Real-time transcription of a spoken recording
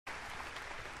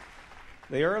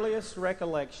The earliest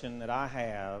recollection that I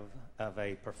have of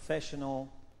a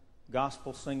professional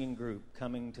gospel singing group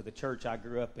coming to the church I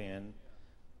grew up in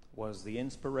was the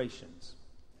Inspirations,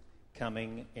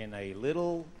 coming in a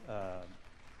little...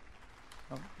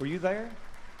 were you there?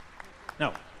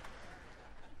 No.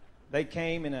 They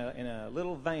came in a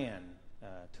little van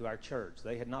to our church.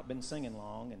 They had not been singing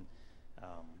long, and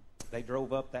they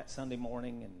drove up that Sunday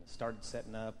morning and started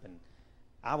setting up. And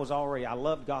I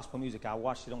loved gospel music. I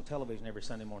watched it on television every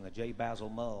Sunday morning, the J. Basil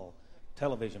Mull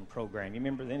television program. You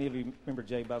remember, any of you remember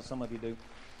J. Basil? Some of you do.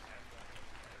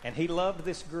 And he loved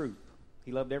this group.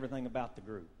 He loved everything about the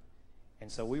group.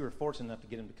 And so we were fortunate enough to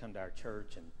get him to come to our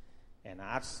church. And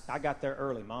I got there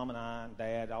early. Mom and I and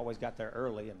Dad always got there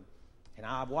early. And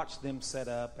I watched them set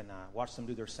up, and I watched them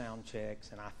do their sound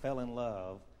checks, and I fell in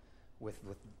love with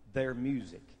their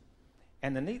music.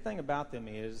 And the neat thing about them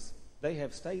is they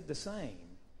have stayed the same.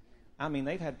 I mean,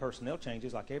 they've had personnel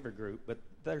changes like every group, but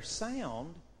their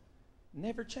sound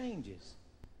never changes.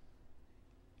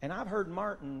 And I've heard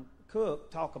Martin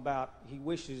Cook talk about he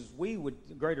wishes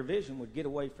Greater Vision would get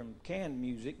away from canned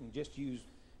music and just use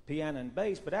piano and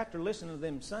bass. But after listening to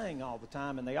them sing all the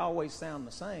time, and they always sound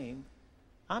the same,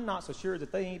 I'm not so sure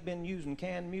that they ain't been using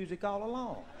canned music all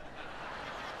along.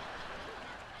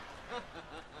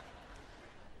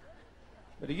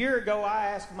 But a year ago, I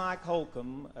asked Mike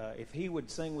Holcomb if he would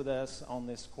sing with us on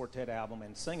this quartet album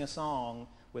and sing a song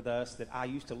with us that I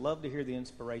used to love to hear the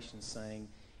Inspirations sing,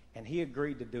 and he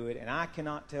agreed to do it. And I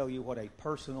cannot tell you what a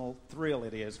personal thrill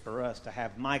it is for us to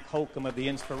have Mike Holcomb of the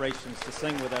Inspirations to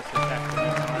sing with us this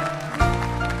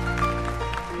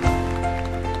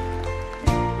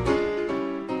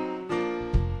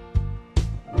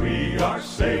afternoon. We are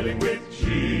sailing with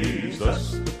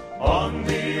Jesus on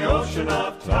the ocean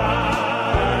of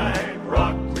time.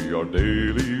 Rocked, we are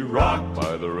daily rocked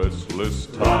by the restless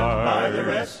tide. By the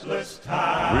restless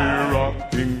tide. We're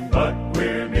rocking, but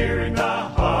we're nearing the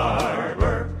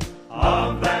harbor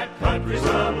of that country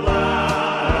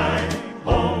sublime.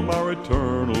 Home, our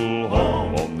eternal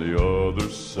home on the other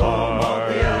side.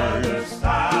 On the other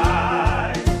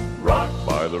side. Rocked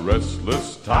by the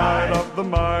restless tide of the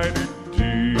mighty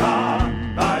deep.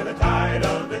 Rocked by the tide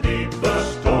of the deep. The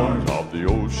storms of the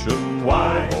ocean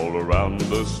wide all around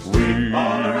us sweep.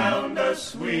 All around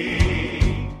us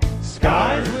sweep.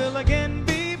 Skies will again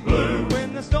be blue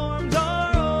when the storms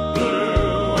are o'er.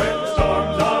 Blue when the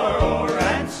storms are o'er,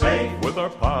 and safe with our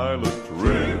pilot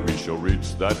true we shall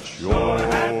reach that shore.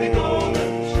 Happy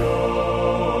golden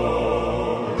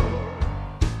shore.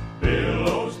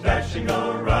 Billows dashing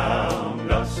around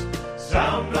us,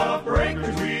 sound of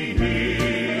breakers we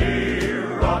hear.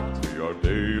 Rocked, we are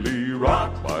daily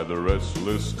rocked by the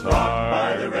restless tide. Rocked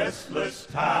by the restless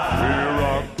tide. We're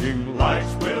rocking,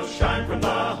 lights will shine from the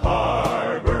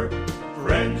harbor.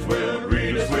 Friends will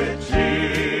greet us with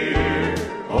cheer.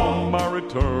 Home, our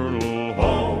eternal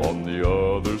home on the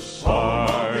other side.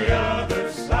 On the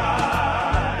other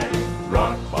side.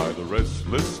 Rocked by the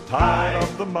restless tide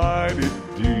of the mighty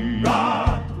deep.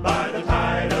 Rocked by the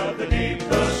tide of the deep.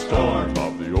 The storm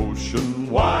of the ocean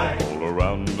wide all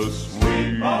around us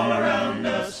sweep. All around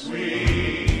us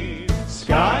sweep.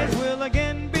 Skies will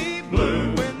again be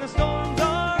blue when the storms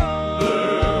are o'er.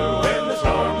 Blue when the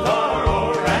storms are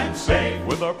o'er, and safe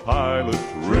with our pilot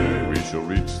true we shall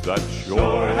reach that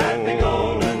shore. Happy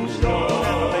golden shore.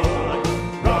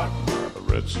 Rocked by the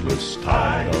restless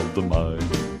tide of the mighty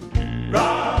deep.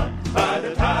 Rocked by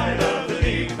the tide of the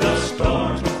deep. The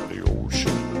storms of the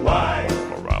ocean wide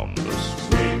all around us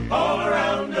sweep. All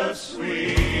around us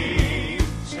sweep.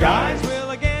 Skies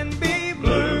will again be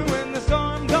blue when the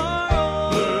storms are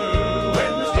o'er. Blue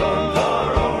when the storms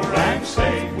are o'er, and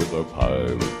safe with our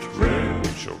pilot true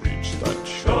we shall reach that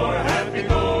shore. Happy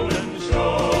golden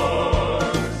shore.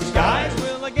 Skies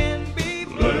will again be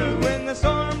blue when the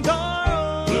storms are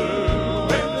o'er. Blue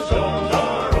when the storms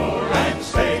are o'er, and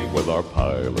safe with our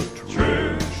pilot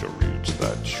true we shall reach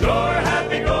that shore.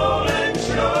 Happy golden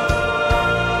shore.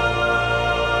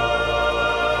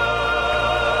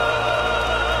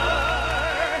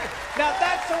 Now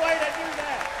that's the way to do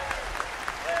that.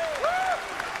 Woo!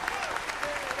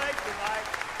 Thank you, Mike.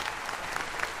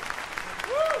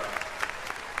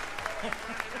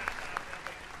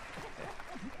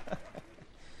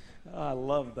 Woo! I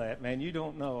love that, man. You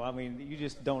don't know. I mean, you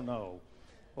just don't know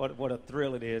what a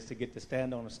thrill it is to get to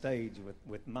stand on a stage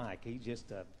with Mike.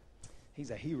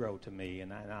 He's a hero to me,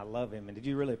 and I love him. And did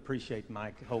you really appreciate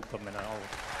Mike Holcomb and all?